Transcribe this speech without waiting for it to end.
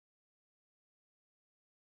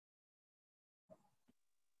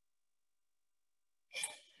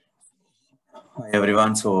Hi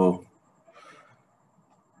everyone.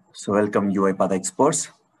 Welcome UiPath experts.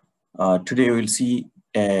 Today we will see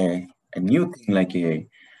a new thing like a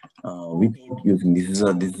without using this is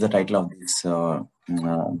the title of this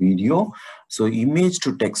video. So image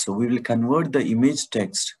to text. So we will convert the image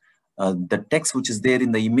text, the text which is there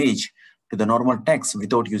in the image to the normal text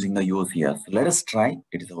without using the OCR. So let us try.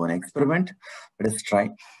 It is one experiment. Let us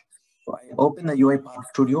try. So I open the UiPath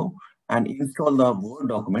Studio and install the Word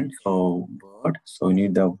document. So Word. So we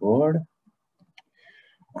need the Word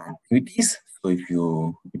activities. So it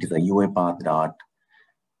is a UiPath.ms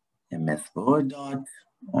Word dot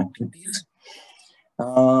activities.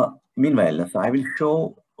 Meanwhile, so I will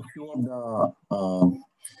show a few of the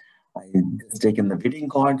I just taken the greeting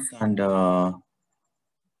cards and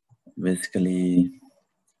basically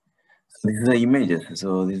so this is the images.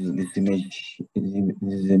 So this is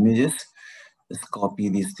images. Just copy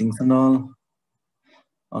these things and all.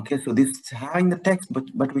 Okay, so this is having the text,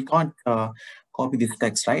 but we can't copy this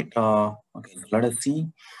text, right? Okay, so let us see.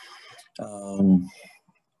 I'm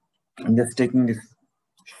just taking this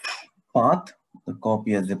path, the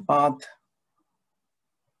copy as a path.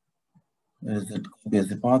 Where is it? Copy as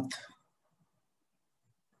a path.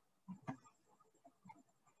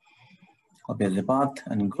 Copy as a path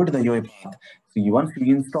and go to the UiPath. So once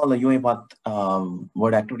you install the UiPath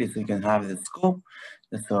Word activities, you can have the scope.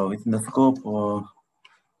 So within the scope,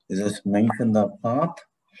 just mention the path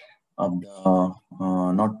of the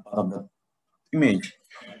not part of the image.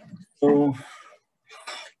 So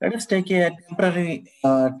let us take a temporary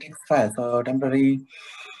text file, so temporary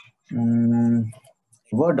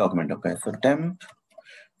Word document. Okay, so temp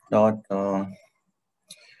dot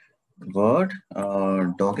Word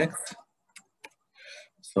docx.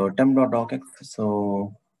 So temp.docx.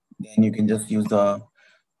 So then you can just use the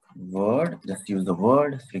Word. Just use the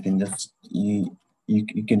Word. So you can just you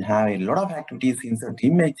can have a lot of activities insert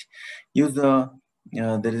image. Use the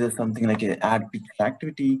there is something like a add picture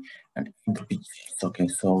activity and the pictures. Okay,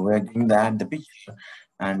 so we're going to add the picture,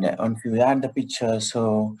 and once you add the picture,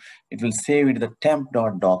 so it will save it to the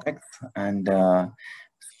temp.docx, and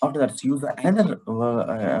after that use another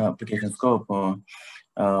application scope.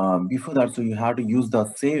 Before that, so you have to use the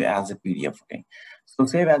save as a PDF. Okay, so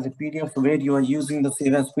save as a PDF. So where you are using the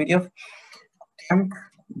save as PDF, temp.pdf,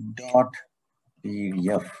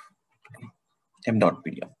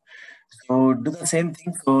 temp.pdf. So do the same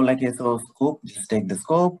thing. So like so scope, just take the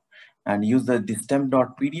scope and use this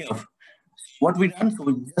temp.pdf. What we done? So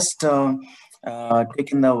we just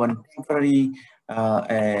taken the one temporary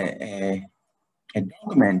a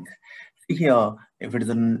document. See here, if it is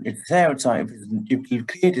it's saved, so if it will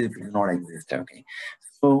create it if it does not exist. Okay,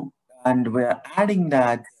 so and we're adding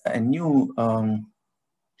that a new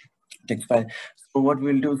text file. So what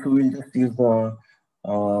we'll do, so we'll just use the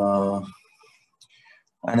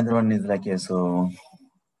another one is like so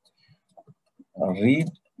read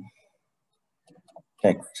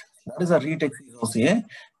text. That is a read text is also a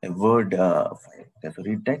Word file. Okay, so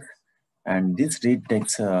read text, and this read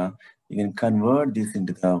text you can convert this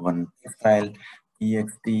into the one text file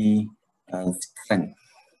ext string.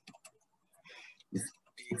 This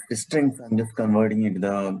text strings I'm just converting it to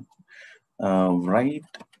the write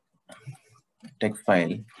text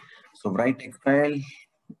file. So write text file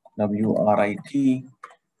writ write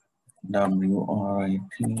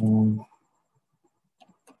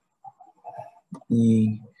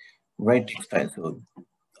text file. So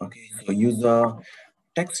okay, so use the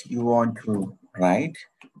text you want to write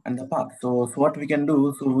and the path. So what we can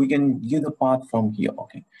do, so we can give the path from here.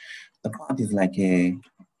 Okay, the path is like a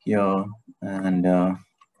here and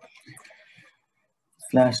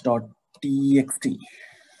slash dot txt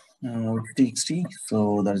txt.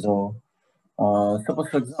 So there's a suppose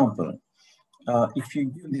for example if you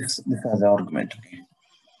give this as an argument. Okay,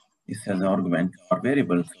 this as an argument or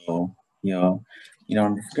variable. So here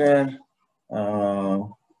square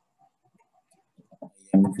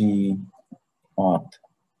mg path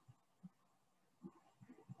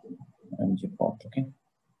okay,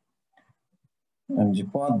 mg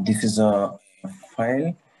path. This is a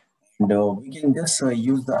file, and we can just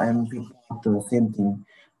use the img path, the same thing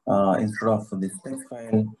instead of this text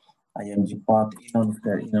file img path in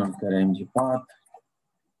img path.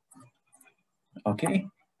 Okay,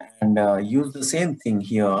 and use the same thing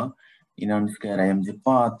here img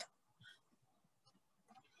path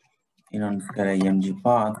img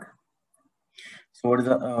path. So what is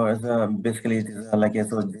the basically it is like a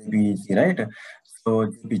so JPG, right? So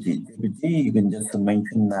JPG, you can just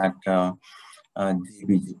mention that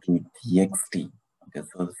JPG to txt. Okay,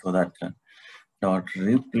 so that dot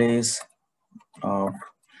replace of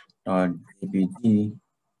dot JPG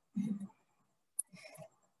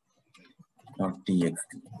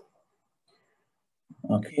 .txt.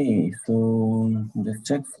 Okay, so just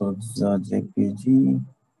check. So it's JPG.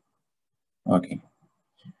 Okay.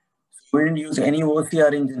 So we didn't use any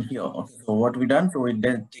OCR engine here. Okay, so what we done? So we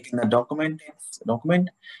then taken the document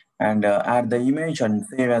and add the image and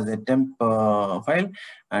save as a temp file.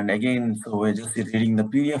 And again, so we're just reading the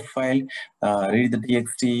PDF file, read the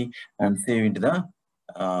txt and save into the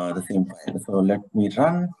same file. So let me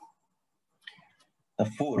run the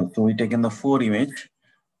 4. So we taken the 4 image.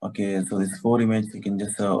 Okay, so this 4 image, you can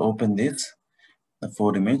just open this, the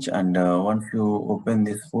 4 image, and once you open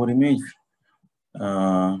this 4 image,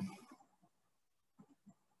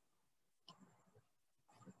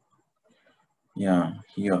 yeah,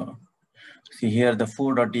 here. See here the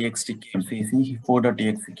 4.txt came. See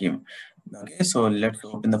 4.txt came. Okay, so let's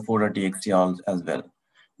open the 4.txt as well.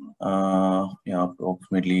 Yeah,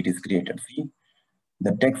 approximately it is created. See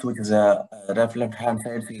the text which is left hand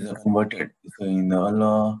side is converted. So in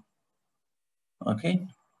the okay.